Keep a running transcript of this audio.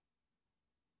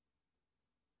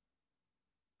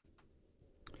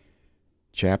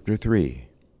Chapter 3,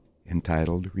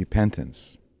 entitled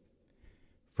Repentance,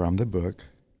 from the book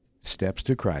Steps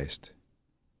to Christ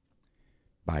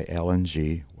by Ellen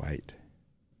G. White.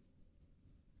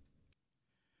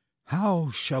 How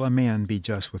shall a man be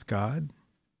just with God?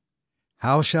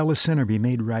 How shall a sinner be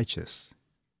made righteous?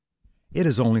 It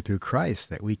is only through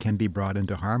Christ that we can be brought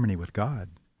into harmony with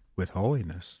God, with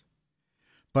holiness.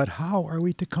 But how are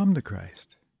we to come to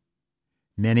Christ?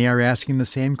 Many are asking the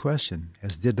same question,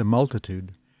 as did the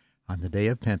multitude on the day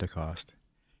of Pentecost.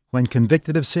 When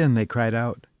convicted of sin, they cried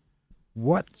out,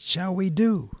 "What shall we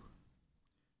do?"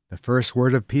 The first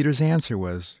word of Peter's answer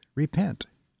was, "Repent."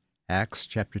 Acts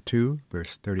chapter 2,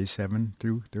 verse 37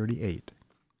 through 38.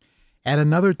 At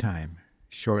another time,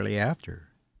 shortly after,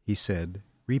 he said,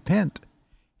 "Repent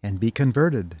and be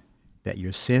converted, that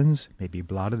your sins may be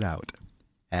blotted out."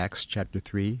 Acts chapter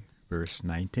 3, verse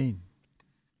 19.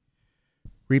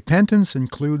 Repentance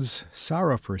includes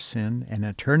sorrow for sin and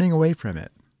a turning away from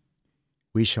it.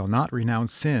 We shall not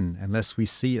renounce sin unless we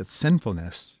see its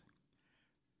sinfulness.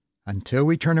 Until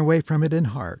we turn away from it in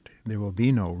heart, there will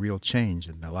be no real change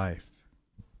in the life.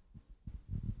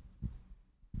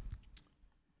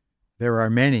 There are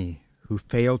many who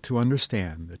fail to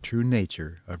understand the true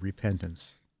nature of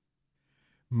repentance.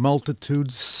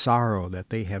 Multitudes sorrow that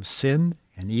they have sinned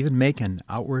and even make an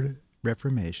outward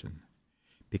reformation,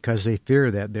 because they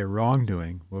fear that their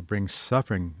wrongdoing will bring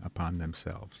suffering upon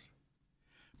themselves.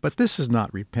 But this is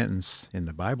not repentance in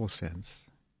the Bible sense.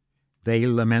 They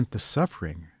lament the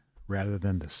suffering rather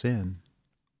than the sin.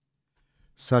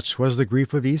 Such was the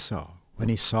grief of Esau when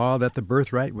he saw that the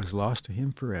birthright was lost to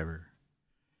him forever.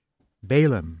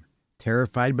 Balaam,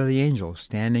 terrified by the angel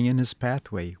standing in his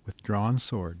pathway with drawn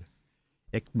sword,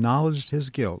 acknowledged his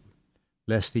guilt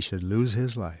lest he should lose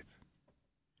his life.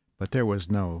 But there was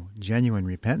no genuine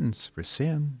repentance for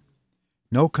sin,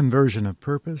 no conversion of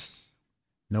purpose,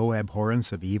 no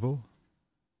abhorrence of evil.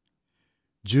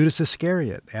 Judas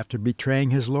Iscariot, after betraying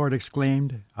his Lord,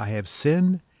 exclaimed, "I have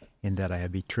sinned in that I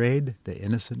have betrayed the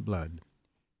innocent blood."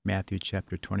 Matthew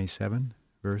chapter 27,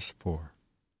 verse 4.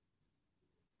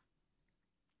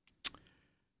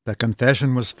 The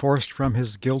confession was forced from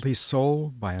his guilty soul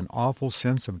by an awful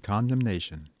sense of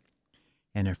condemnation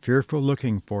and a fearful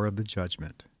looking for of the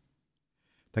judgment.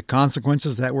 The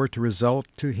consequences that were to result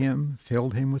to him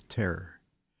filled him with terror,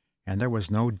 and there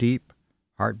was no deep,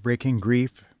 heartbreaking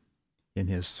grief in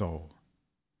his soul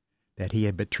that he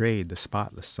had betrayed the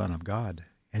spotless Son of God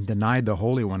and denied the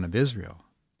Holy One of Israel.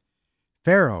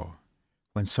 Pharaoh,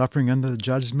 when suffering under the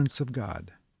judgments of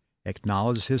God,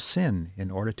 acknowledged his sin in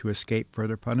order to escape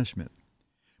further punishment,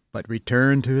 but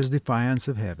returned to his defiance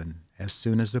of heaven as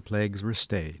soon as the plagues were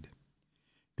stayed.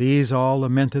 These all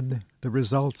lamented the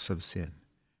results of sin,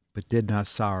 but did not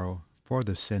sorrow for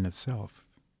the sin itself.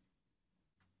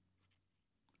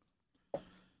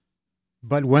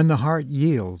 But when the heart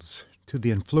yields to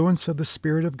the influence of the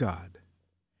Spirit of God,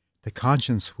 the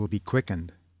conscience will be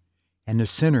quickened, and the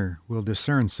sinner will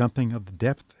discern something of the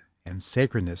depth and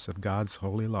sacredness of God's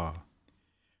holy law,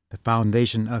 the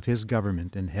foundation of his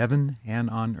government in heaven and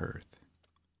on earth.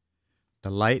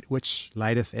 The light which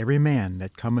lighteth every man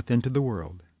that cometh into the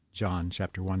world, John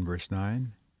chapter 1, verse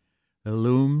 9,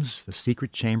 illumes the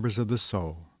secret chambers of the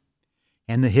soul,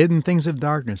 and the hidden things of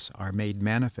darkness are made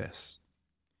manifest.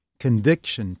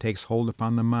 Conviction takes hold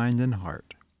upon the mind and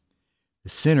heart. The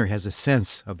sinner has a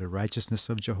sense of the righteousness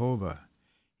of Jehovah,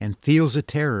 and feels the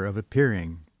terror of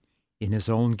appearing in his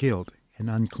own guilt and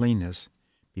uncleanness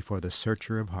before the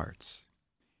searcher of hearts.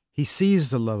 He sees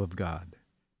the love of God,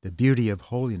 the beauty of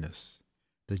holiness,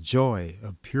 the joy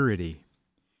of purity.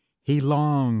 He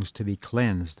longs to be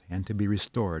cleansed and to be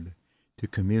restored to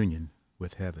communion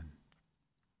with heaven.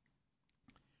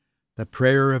 The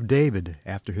prayer of David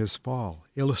after his fall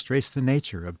illustrates the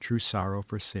nature of true sorrow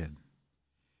for sin.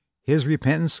 His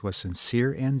repentance was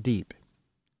sincere and deep.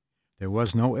 There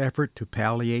was no effort to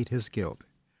palliate his guilt.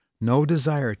 No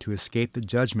desire to escape the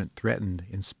judgment threatened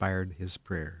inspired his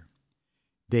prayer.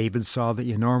 David saw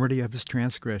the enormity of his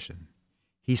transgression.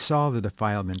 He saw the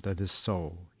defilement of his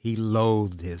soul. He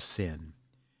loathed his sin.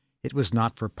 It was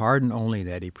not for pardon only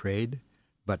that he prayed,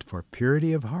 but for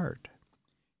purity of heart.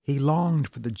 He longed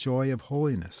for the joy of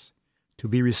holiness, to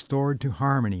be restored to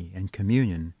harmony and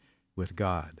communion with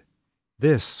God.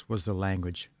 This was the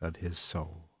language of his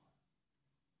soul.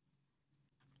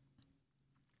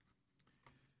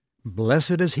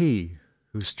 Blessed is he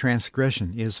whose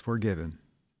transgression is forgiven,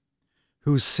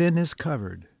 whose sin is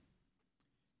covered.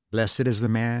 Blessed is the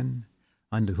man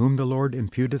unto whom the Lord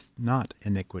imputeth not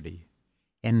iniquity,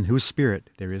 and in whose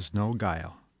spirit there is no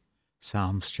guile.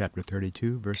 Psalms chapter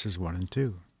 32, verses 1 and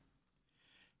 2.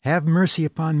 Have mercy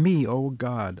upon me, O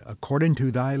God, according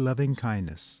to thy loving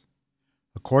kindness.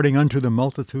 According unto the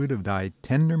multitude of thy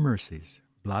tender mercies,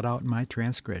 blot out my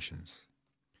transgressions.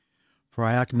 For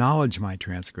I acknowledge my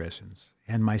transgressions,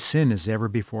 and my sin is ever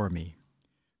before me.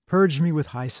 Purge me with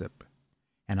hyssop,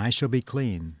 and I shall be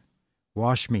clean.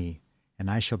 Wash me, and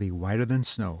I shall be whiter than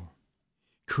snow.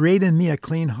 Create in me a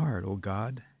clean heart, O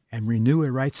God, and renew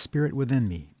a right spirit within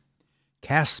me.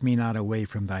 Cast me not away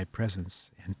from thy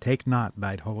presence, and take not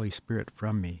thy Holy Spirit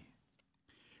from me.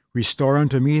 Restore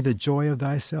unto me the joy of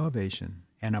thy salvation,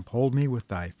 and uphold me with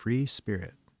thy free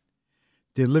spirit.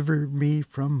 Deliver me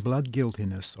from blood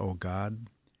guiltiness, O God,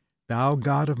 thou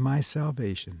God of my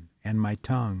salvation, and my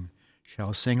tongue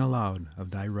shall sing aloud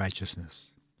of thy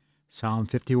righteousness. Psalm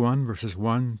 51, verses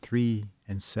 1, 3,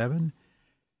 and 7,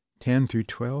 10 through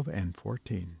 12, and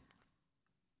 14.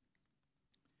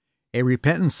 A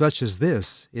repentance such as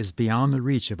this is beyond the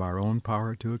reach of our own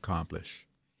power to accomplish.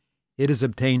 It is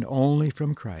obtained only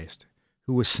from Christ,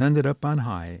 who ascended up on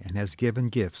high and has given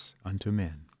gifts unto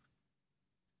men.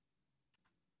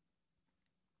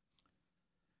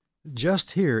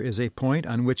 Just here is a point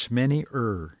on which many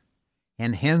err,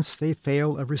 and hence they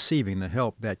fail of receiving the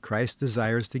help that Christ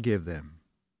desires to give them.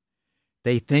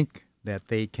 They think that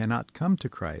they cannot come to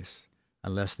Christ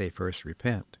unless they first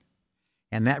repent,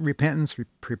 and that repentance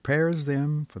prepares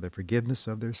them for the forgiveness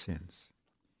of their sins.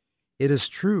 It is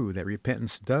true that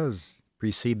repentance does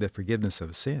precede the forgiveness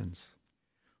of sins,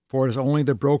 for it is only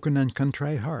the broken and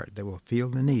contrite heart that will feel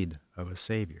the need of a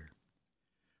Savior.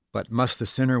 But must the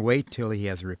sinner wait till he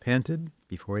has repented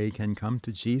before he can come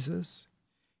to Jesus?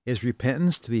 Is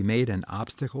repentance to be made an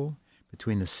obstacle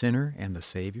between the sinner and the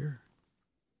Savior?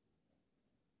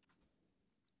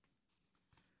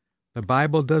 The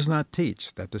Bible does not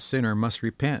teach that the sinner must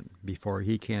repent before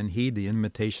he can heed the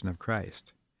invitation of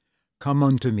Christ. Come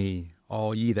unto me,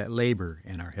 all ye that labor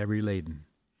and are heavy laden,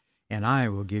 and I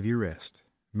will give you rest.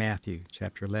 Matthew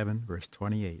chapter 11, verse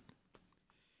 28.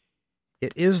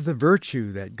 It is the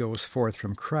virtue that goes forth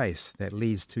from Christ that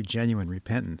leads to genuine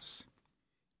repentance.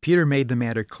 Peter made the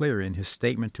matter clear in his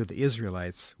statement to the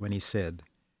Israelites when he said,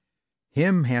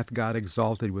 Him hath God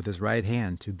exalted with his right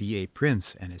hand to be a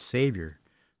prince and a Savior,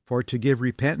 for to give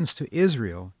repentance to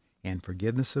Israel and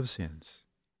forgiveness of sins.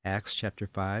 Acts chapter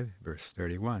 5, verse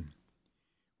 31.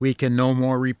 We can no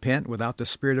more repent without the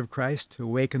Spirit of Christ to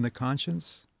awaken the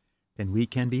conscience than we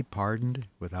can be pardoned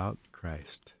without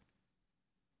Christ.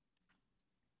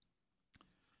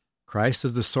 Christ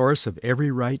is the source of every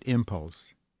right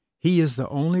impulse. He is the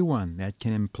only one that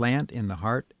can implant in the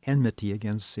heart enmity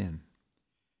against sin.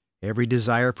 Every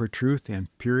desire for truth and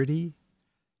purity,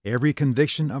 every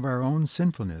conviction of our own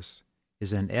sinfulness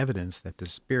is an evidence that the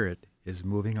Spirit is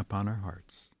moving upon our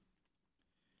hearts.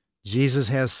 Jesus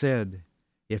has said,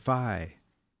 If I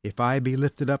be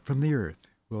lifted up from the earth,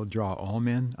 will draw all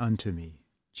men unto me.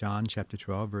 John chapter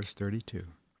 12, verse 32.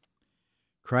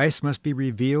 Christ must be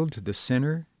revealed to the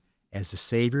sinner as the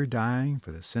Savior dying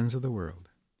for the sins of the world.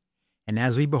 And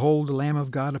as we behold the Lamb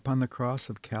of God upon the cross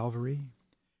of Calvary,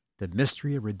 the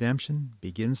mystery of redemption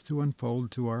begins to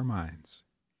unfold to our minds,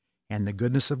 and the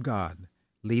goodness of God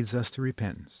leads us to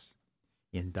repentance.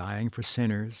 In dying for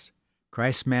sinners,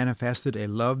 Christ manifested a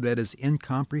love that is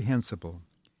incomprehensible,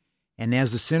 and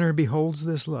as the sinner beholds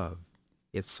this love,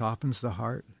 it softens the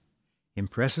heart,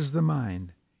 impresses the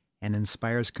mind, and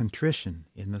inspires contrition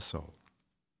in the soul.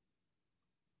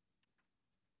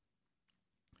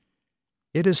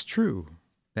 It is true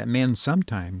that men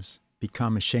sometimes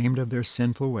become ashamed of their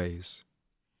sinful ways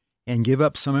and give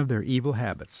up some of their evil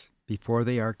habits before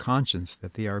they are conscious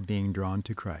that they are being drawn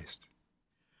to Christ.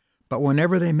 But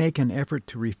whenever they make an effort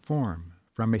to reform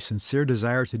from a sincere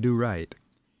desire to do right,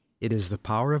 it is the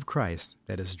power of Christ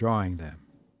that is drawing them.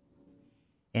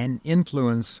 An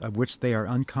influence of which they are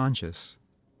unconscious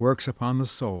works upon the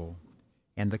soul,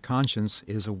 and the conscience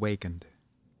is awakened.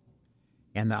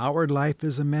 And the outward life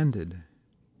is amended,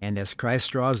 and as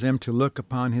Christ draws them to look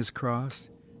upon his cross,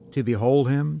 to behold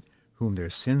him whom their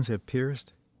sins have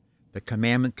pierced, the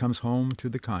commandment comes home to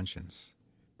the conscience.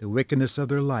 The wickedness of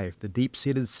their life, the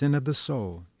deep-seated sin of the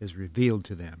soul, is revealed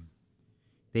to them.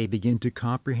 They begin to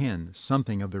comprehend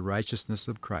something of the righteousness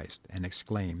of Christ and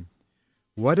exclaim,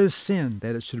 What is sin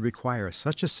that it should require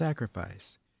such a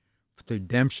sacrifice for the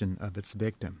redemption of its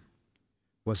victim?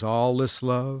 Was all this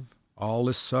love, all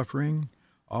this suffering,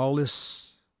 all this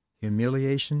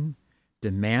humiliation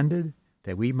demanded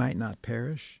that we might not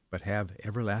perish but have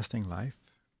everlasting life?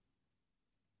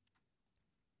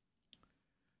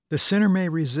 The sinner may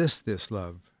resist this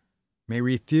love, may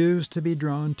refuse to be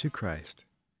drawn to Christ.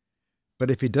 But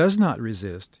if he does not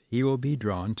resist, he will be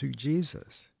drawn to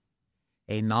Jesus.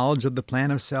 A knowledge of the plan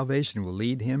of salvation will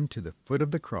lead him to the foot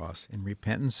of the cross in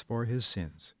repentance for his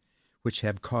sins, which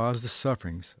have caused the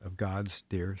sufferings of God's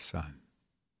dear Son.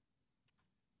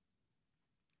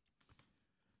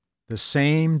 The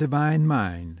same divine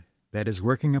mind that is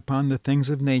working upon the things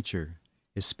of nature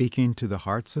is speaking to the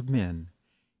hearts of men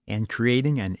and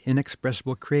creating an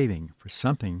inexpressible craving for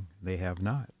something they have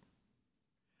not.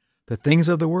 The things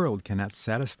of the world cannot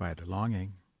satisfy the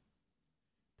longing.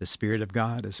 The Spirit of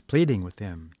God is pleading with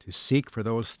them to seek for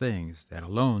those things that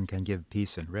alone can give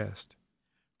peace and rest,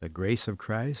 the grace of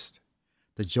Christ,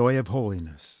 the joy of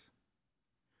holiness.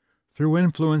 Through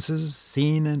influences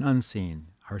seen and unseen,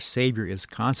 our Savior is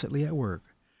constantly at work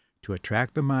to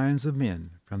attract the minds of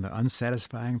men from the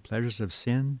unsatisfying pleasures of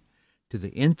sin to the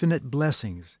infinite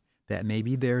blessings that may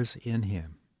be theirs in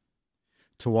Him.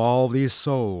 To all these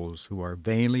souls who are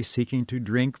vainly seeking to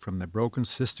drink from the broken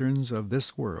cisterns of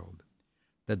this world,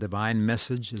 the divine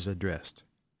message is addressed.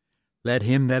 Let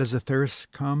him that is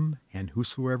athirst come, and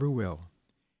whosoever will,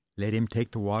 let him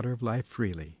take the water of life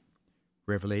freely.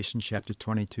 Revelation chapter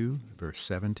 22, verse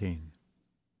 17.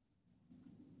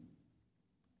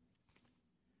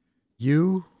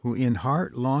 You who in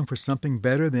heart long for something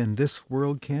better than this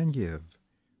world can give,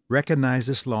 recognize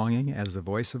this longing as the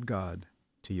voice of God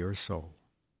to your soul.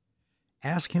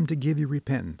 Ask Him to give you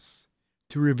repentance,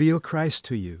 to reveal Christ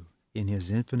to you in His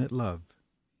infinite love,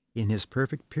 in His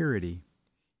perfect purity,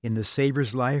 in the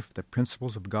Savior's life, the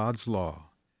principles of God's law,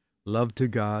 love to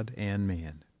God and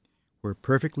man, were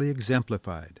perfectly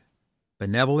exemplified.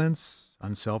 Benevolence,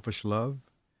 unselfish love,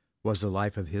 was the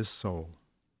life of His soul.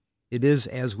 It is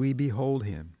as we behold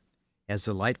Him, as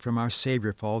the light from our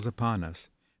Savior falls upon us,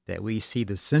 that we see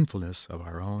the sinfulness of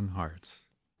our own hearts.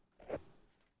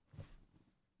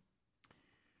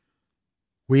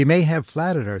 We may have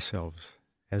flattered ourselves,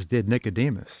 as did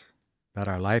Nicodemus, that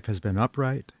our life has been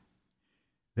upright,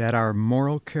 that our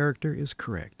moral character is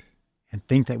correct, and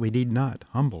think that we need not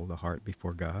humble the heart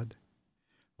before God,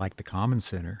 like the common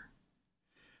sinner.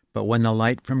 But when the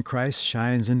light from Christ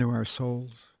shines into our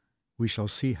souls, we shall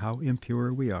see how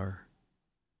impure we are.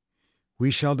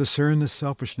 We shall discern the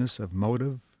selfishness of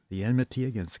motive, the enmity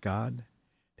against God,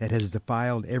 that has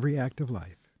defiled every act of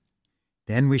life.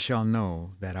 Then we shall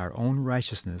know that our own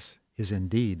righteousness is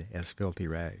indeed as filthy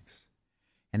rags,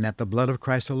 and that the blood of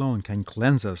Christ alone can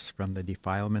cleanse us from the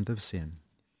defilement of sin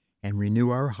and renew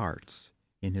our hearts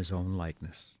in His own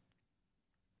likeness.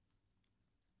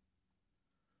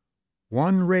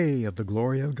 One ray of the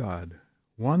glory of God,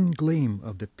 one gleam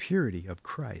of the purity of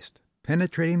Christ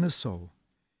penetrating the soul,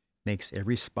 makes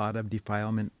every spot of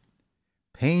defilement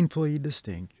painfully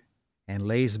distinct and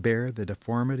lays bare the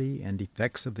deformity and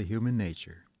defects of the human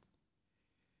nature.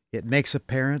 It makes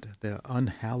apparent the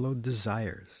unhallowed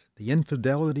desires, the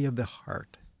infidelity of the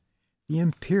heart, the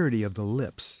impurity of the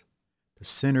lips, the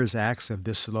sinner's acts of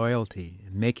disloyalty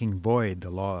in making void the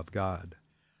law of God,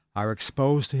 are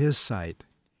exposed to His sight,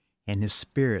 and His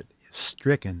spirit is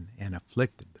stricken and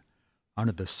afflicted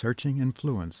under the searching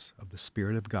influence of the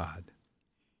Spirit of God.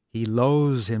 He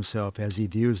loathes himself as he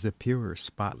views the pure,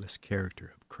 spotless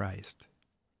character of Christ.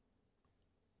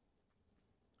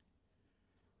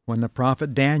 When the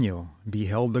prophet Daniel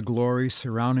beheld the glory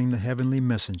surrounding the heavenly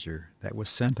messenger that was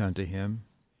sent unto him,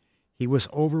 he was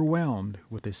overwhelmed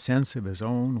with a sense of his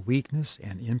own weakness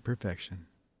and imperfection.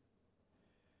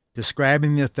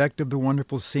 Describing the effect of the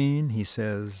wonderful scene, he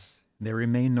says, "There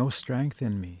remained no strength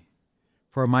in me,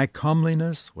 for my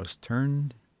comeliness was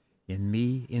turned in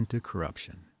me into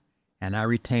corruption, and I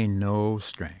retained no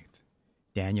strength."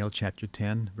 Daniel chapter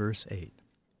 10, verse 8.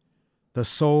 The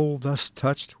soul thus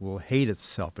touched will hate its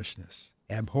selfishness,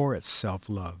 abhor its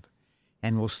self-love,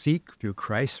 and will seek through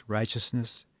Christ's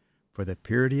righteousness for the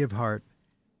purity of heart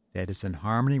that is in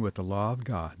harmony with the law of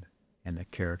God and the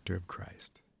character of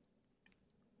Christ.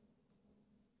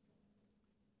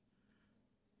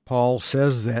 Paul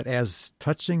says that as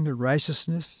touching the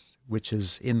righteousness which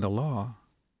is in the law,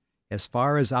 as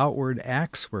far as outward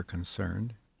acts were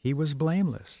concerned, he was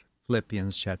blameless.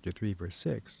 Philippians chapter 3, verse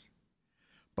 6.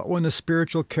 But when the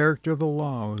spiritual character of the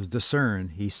law was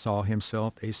discerned, he saw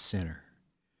himself a sinner.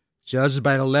 Judged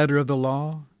by the letter of the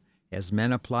law, as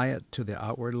men apply it to the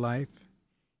outward life,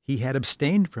 he had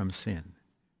abstained from sin.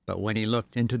 But when he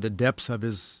looked into the depths of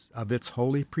its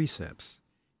holy precepts,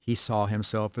 he saw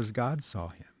himself as God saw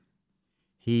him.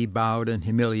 He bowed in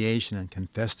humiliation and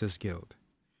confessed his guilt.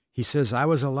 He says, "I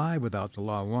was alive without the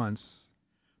law once,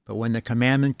 but when the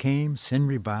commandment came, sin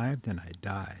revived and I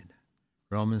died."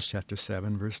 Romans chapter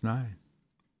 7, verse 9.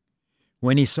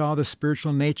 When he saw the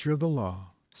spiritual nature of the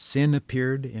law, sin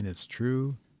appeared in its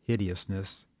true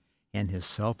hideousness, and his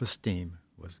self-esteem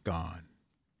was gone.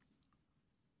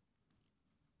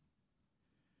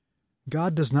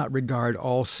 God does not regard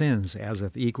all sins as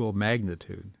of equal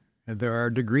magnitude. There are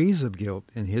degrees of guilt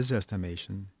in His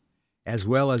estimation, as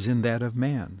well as in that of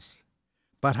man's.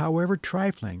 But however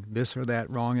trifling this or that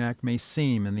wrong act may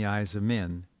seem in the eyes of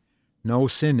men, no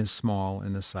sin is small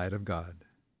in the sight of God.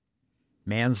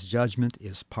 Man's judgment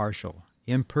is partial,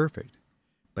 imperfect,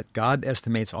 but God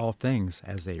estimates all things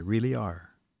as they really are.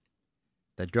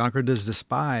 The drunkard is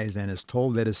despised and is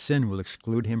told that his sin will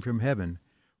exclude him from heaven,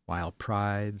 while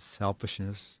pride,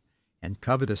 selfishness, and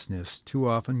covetousness too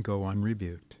often go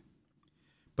unrebuked.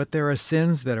 But there are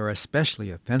sins that are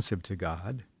especially offensive to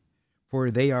God,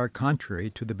 for they are contrary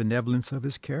to the benevolence of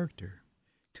His character,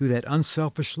 to that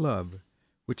unselfish love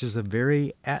which is the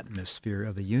very atmosphere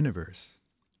of the universe.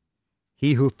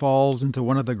 He who falls into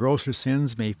one of the grosser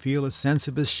sins may feel a sense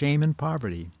of his shame and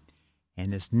poverty,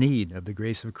 and his need of the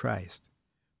grace of Christ.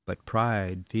 But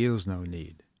pride feels no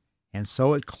need, and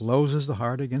so it closes the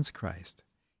heart against Christ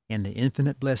and the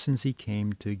infinite blessings He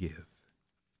came to give.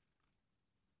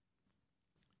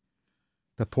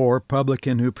 The poor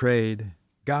publican who prayed,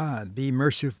 "God, be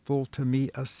merciful to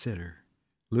me, a sinner,"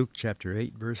 Luke chapter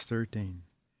 8, verse 13,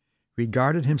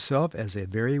 regarded himself as a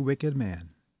very wicked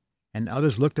man, and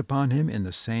others looked upon him in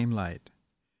the same light.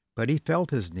 But he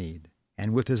felt his need,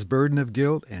 and with his burden of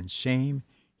guilt and shame,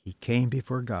 he came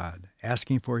before God,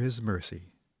 asking for His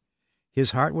mercy.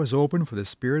 His heart was open for the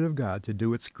Spirit of God to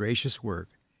do its gracious work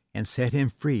and set him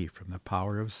free from the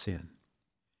power of sin.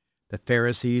 The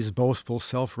Pharisee's boastful,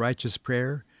 self-righteous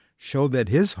prayer showed that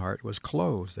his heart was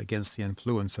closed against the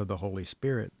influence of the Holy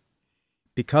Spirit.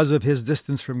 Because of his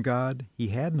distance from God, he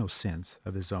had no sense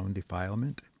of his own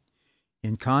defilement.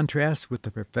 In contrast with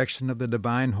the perfection of the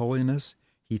divine holiness,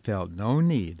 he felt no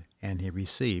need and he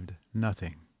received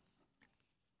nothing.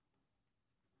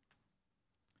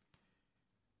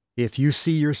 If you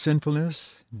see your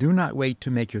sinfulness, do not wait to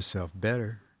make yourself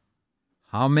better.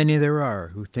 How many there are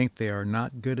who think they are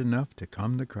not good enough to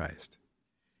come to Christ?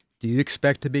 Do you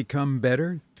expect to become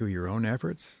better through your own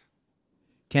efforts?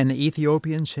 Can the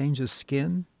Ethiopian change his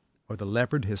skin, or the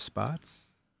leopard his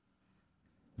spots?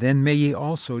 Then may ye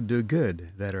also do good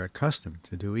that are accustomed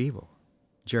to do evil.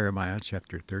 Jeremiah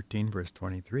chapter 13, verse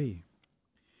 23.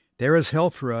 There is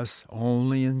help for us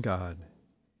only in God.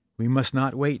 We must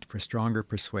not wait for stronger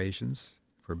persuasions,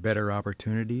 for better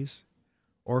opportunities,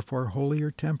 or for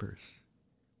holier tempers.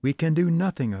 We can do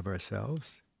nothing of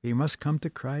ourselves. We must come to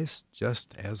Christ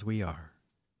just as we are.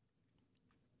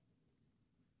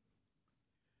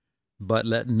 But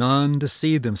let none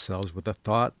deceive themselves with the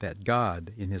thought that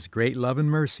God, in His great love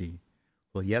and mercy,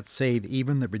 will yet save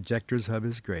even the rejectors of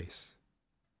His grace.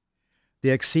 The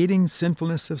exceeding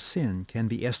sinfulness of sin can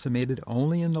be estimated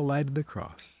only in the light of the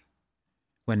cross.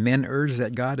 When men urge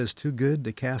that God is too good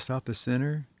to cast out the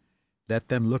sinner, let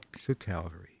them look to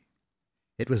Calvary.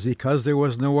 It was because there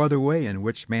was no other way in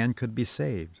which man could be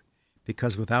saved,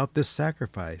 because without this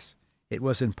sacrifice it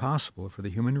was impossible for the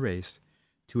human race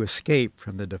to escape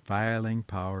from the defiling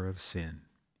power of sin.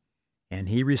 And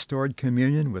He restored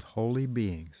communion with holy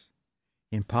beings,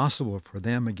 impossible for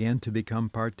them again to become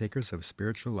partakers of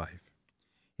spiritual life.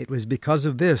 It was because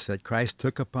of this that Christ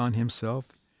took upon Himself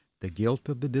the guilt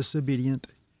of the disobedient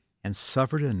and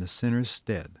suffered in the sinner's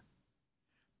stead.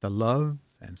 The love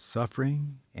and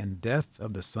suffering and death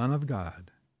of the Son of God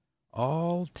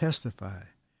all testify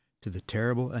to the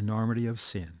terrible enormity of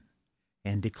sin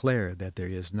and declare that there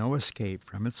is no escape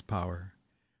from its power,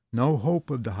 no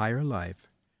hope of the higher life,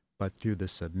 but through the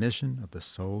submission of the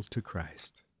soul to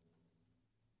Christ.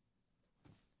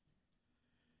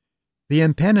 The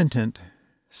impenitent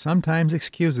sometimes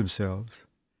excuse themselves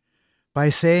by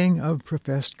saying of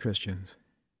professed Christians,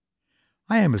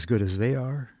 "I am as good as they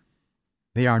are.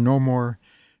 They are no more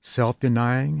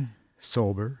self-denying,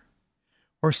 sober,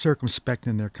 or circumspect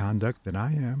in their conduct than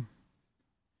I am.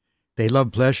 They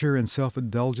love pleasure and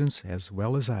self-indulgence as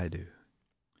well as I do."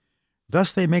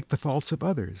 Thus they make the faults of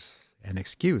others an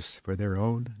excuse for their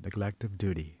own neglect of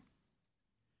duty.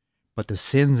 But the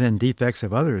sins and defects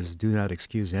of others do not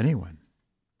excuse anyone.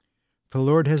 The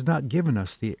Lord has not given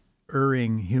us the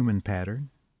erring human pattern.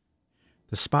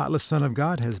 The spotless Son of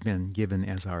God has been given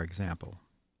as our example.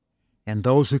 And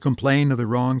those who complain of the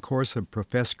wrong course of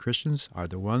professed Christians are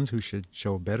the ones who should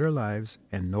show better lives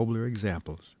and nobler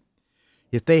examples.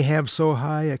 If they have so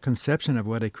high a conception of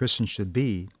what a Christian should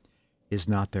be, is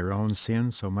not their own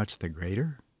sin so much the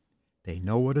greater? They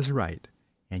know what is right,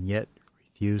 and yet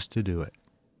refuse to do it.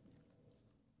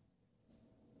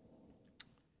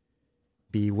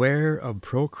 Beware of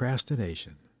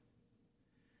procrastination.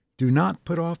 Do not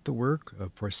put off the work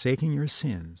of forsaking your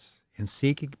sins and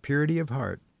seeking purity of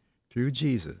heart through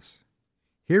Jesus.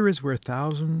 Here is where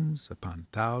thousands upon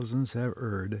thousands have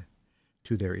erred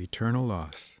to their eternal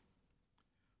loss.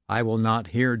 I will not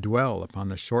here dwell upon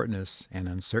the shortness and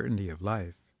uncertainty of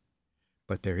life,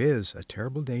 but there is a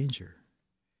terrible danger,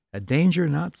 a danger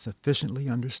not sufficiently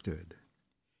understood,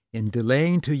 in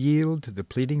delaying to yield to the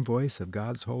pleading voice of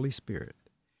God's Holy Spirit,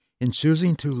 in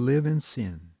choosing to live in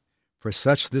sin, for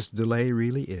such this delay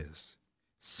really is.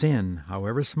 Sin,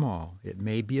 however small it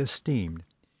may be esteemed,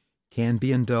 can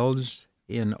be indulged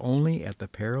in only at the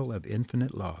peril of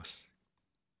infinite loss.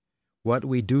 What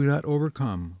we do not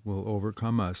overcome will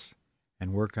overcome us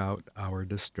and work out our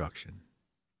destruction.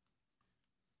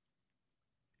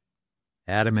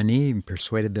 Adam and Eve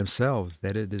persuaded themselves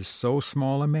that it is so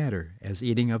small a matter as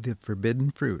eating of the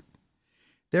forbidden fruit.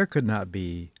 There could not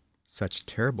be such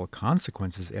terrible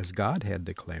consequences as God had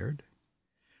declared.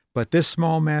 But this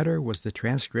small matter was the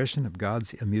transgression of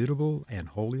God's immutable and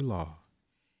holy law,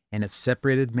 and it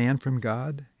separated man from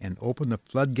God and opened the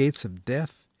floodgates of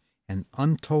death and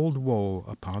untold woe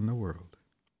upon the world.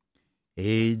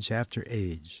 Age after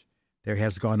age, there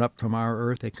has gone up from our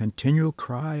earth a continual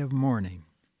cry of mourning,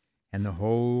 and the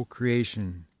whole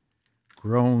creation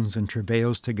groans and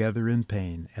travails together in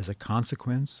pain as a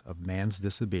consequence of man's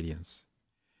disobedience.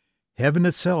 Heaven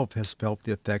itself has felt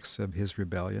the effects of his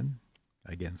rebellion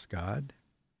against God.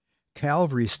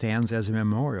 Calvary stands as a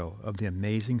memorial of the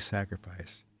amazing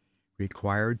sacrifice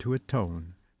required to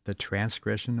atone the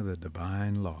transgression of the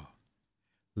divine law.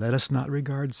 Let us not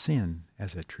regard sin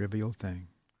as a trivial thing.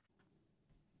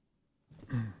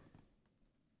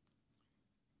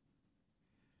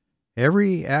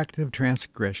 Every act of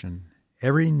transgression,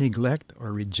 every neglect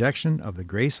or rejection of the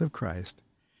grace of Christ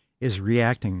is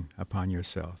reacting upon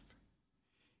yourself.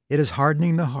 It is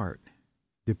hardening the heart,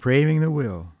 depraving the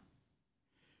will,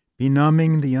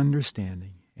 benumbing the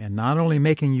understanding, and not only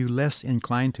making you less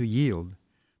inclined to yield,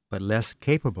 but less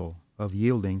capable of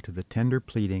yielding to the tender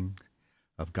pleading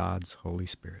of God's Holy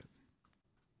Spirit.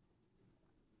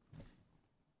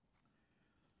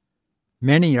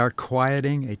 Many are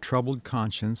quieting a troubled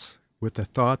conscience with the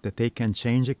thought that they can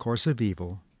change a course of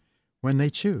evil when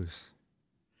they choose,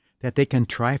 that they can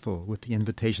trifle with the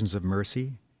invitations of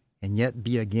mercy and yet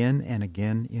be again and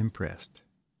again impressed.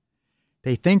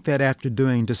 They think that after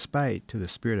doing despite to the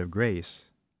Spirit of grace,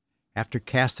 after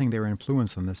casting their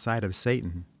influence on the side of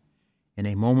Satan, in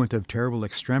a moment of terrible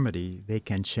extremity they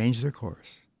can change their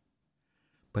course.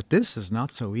 But this is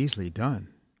not so easily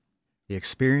done. The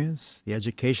experience, the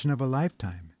education of a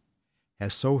lifetime,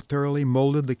 has so thoroughly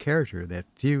molded the character that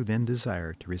few then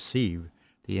desire to receive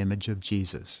the image of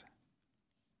Jesus.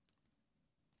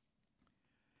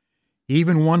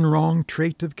 Even one wrong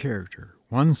trait of character,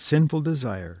 one sinful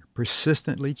desire,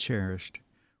 persistently cherished,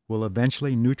 will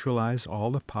eventually neutralize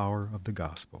all the power of the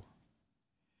gospel.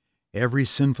 Every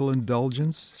sinful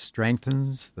indulgence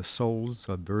strengthens the soul's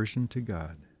aversion to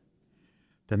God.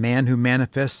 The man who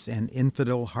manifests an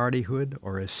infidel hardihood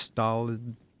or a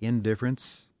stolid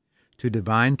indifference to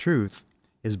divine truth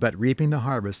is but reaping the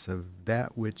harvest of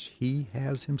that which he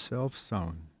has himself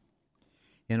sown.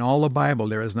 In all the Bible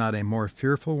there is not a more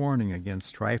fearful warning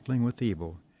against trifling with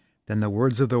evil than the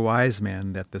words of the wise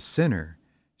man that the sinner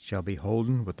shall be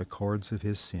holden with the cords of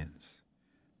his sins.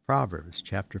 Proverbs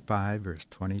chapter 5, verse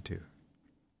 22.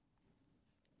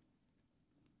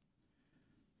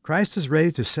 Christ is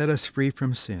ready to set us free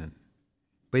from sin,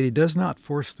 but he does not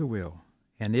force the will,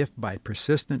 and if by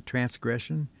persistent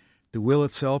transgression the will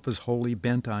itself is wholly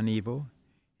bent on evil,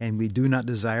 and we do not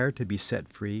desire to be set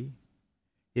free,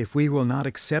 if we will not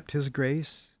accept his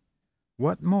grace,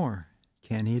 what more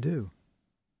can he do?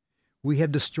 We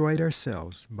have destroyed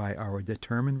ourselves by our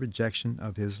determined rejection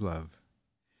of his love.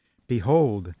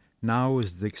 Behold, now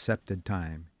is the accepted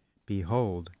time.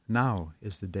 Behold, now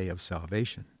is the day of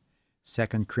salvation.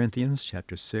 2 Corinthians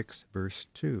chapter 6, verse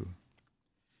 2.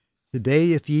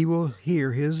 Today, if ye will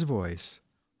hear his voice,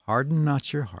 harden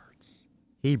not your hearts.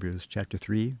 Hebrews chapter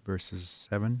 3, verses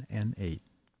 7 and 8.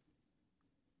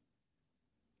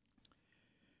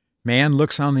 Man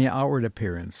looks on the outward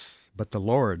appearance, but the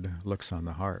Lord looks on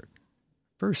the heart.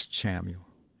 1 Samuel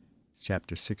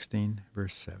chapter 16,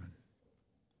 verse 7.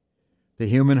 The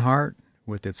human heart,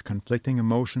 with its conflicting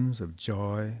emotions of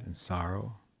joy and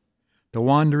sorrow, the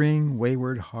wandering,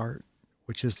 wayward heart,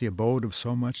 which is the abode of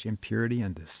so much impurity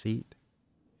and deceit,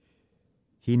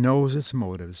 he knows its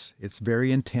motives, its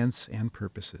very intents and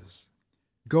purposes.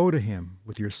 Go to him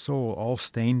with your soul all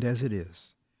stained as it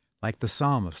is. Like the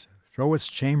psalmist, throw its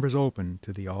chambers open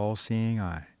to the all-seeing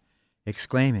eye,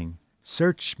 exclaiming,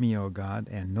 Search me, O God,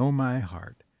 and know my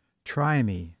heart. Try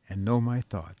me and know my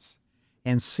thoughts,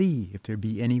 and see if there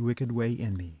be any wicked way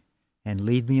in me, and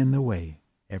lead me in the way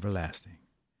everlasting.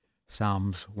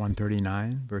 Psalms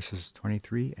 139, verses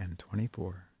 23 and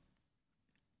 24.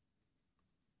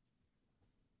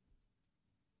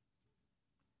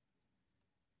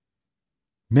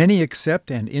 Many accept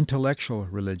an intellectual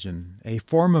religion, a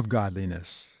form of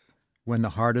godliness, when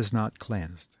the heart is not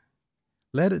cleansed.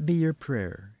 Let it be your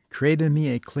prayer. Create in me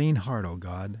a clean heart, O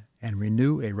God, and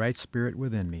renew a right spirit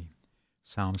within me.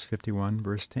 Psalms 51,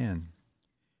 verse 10.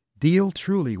 Deal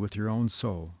truly with your own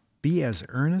soul. Be as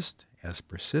earnest, as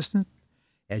persistent,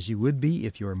 as you would be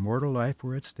if your mortal life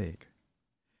were at stake.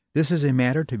 This is a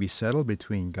matter to be settled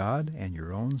between God and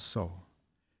your own soul,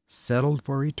 settled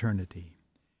for eternity.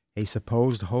 A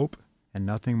supposed hope and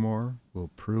nothing more will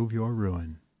prove your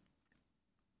ruin.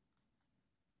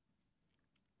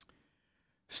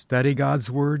 Study God's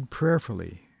Word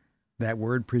prayerfully. That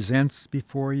Word presents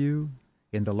before you,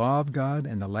 in the law of God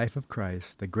and the life of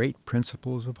Christ, the great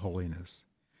principles of holiness,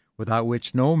 without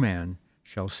which no man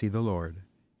shall see the Lord.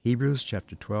 Hebrews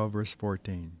chapter 12, verse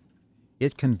 14.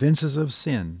 It convinces of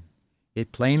sin.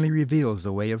 It plainly reveals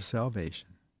the way of salvation.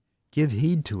 Give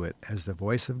heed to it as the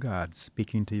voice of God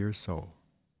speaking to your soul.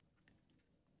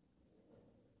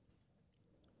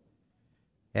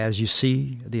 As you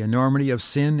see the enormity of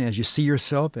sin, as you see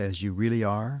yourself as you really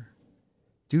are,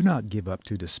 do not give up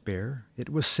to despair. It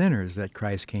was sinners that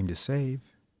Christ came to save.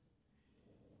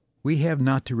 We have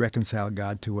not to reconcile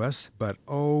God to us, but,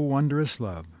 oh, wondrous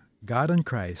love, God in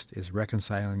Christ is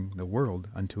reconciling the world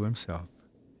unto himself.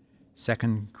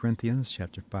 2 Corinthians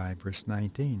chapter 5, verse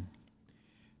 19.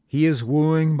 He is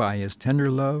wooing by his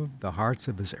tender love the hearts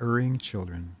of his erring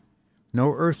children.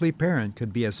 No earthly parent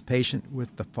could be as patient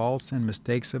with the faults and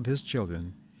mistakes of his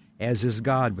children as is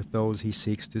God with those he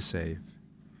seeks to save.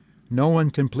 No one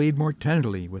can plead more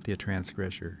tenderly with the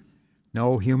transgressor.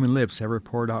 No human lips ever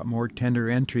poured out more tender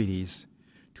entreaties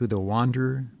to the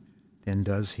wanderer than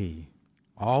does he.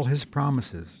 All his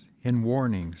promises and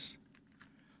warnings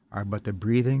are but the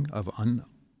breathing of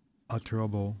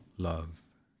unutterable love.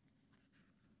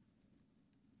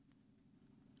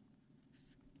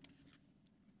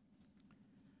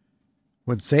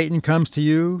 When Satan comes to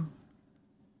you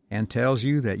and tells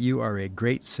you that you are a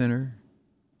great sinner,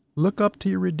 look up to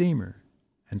your Redeemer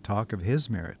and talk of his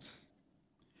merits.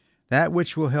 That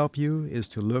which will help you is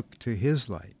to look to his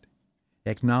light.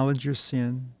 Acknowledge your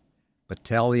sin, but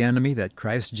tell the enemy that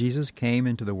Christ Jesus came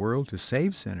into the world to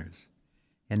save sinners,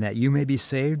 and that you may be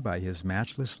saved by his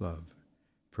matchless love.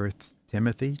 1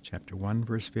 Timothy chapter 1,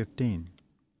 verse 15.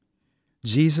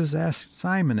 Jesus asked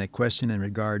Simon a question in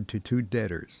regard to two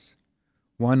debtors.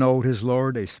 One owed his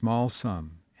Lord a small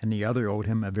sum, and the other owed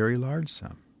him a very large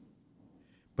sum.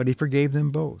 But he forgave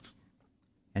them both.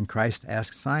 And Christ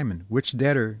asked Simon, which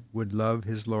debtor would love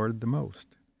his Lord the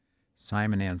most?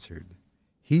 Simon answered,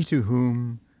 he to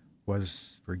whom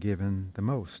was forgiven the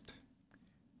most.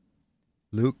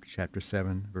 Luke chapter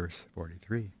 7, verse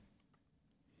 43.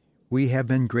 We have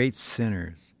been great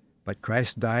sinners, but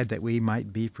Christ died that we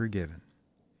might be forgiven.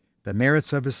 The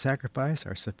merits of his sacrifice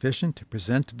are sufficient to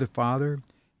present to the Father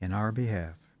in our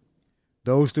behalf.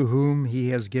 Those to whom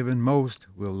he has given most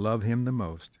will love him the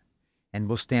most, and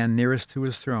will stand nearest to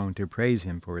his throne to praise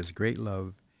him for his great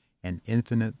love and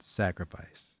infinite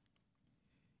sacrifice.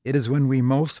 It is when we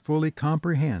most fully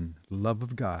comprehend the love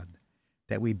of God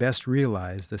that we best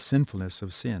realize the sinfulness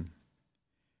of sin.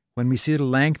 When we see the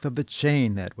length of the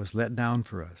chain that was let down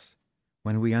for us,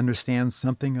 when we understand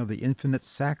something of the infinite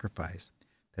sacrifice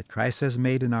that Christ has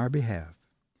made in our behalf,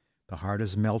 the heart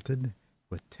is melted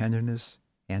with tenderness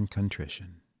and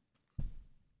contrition.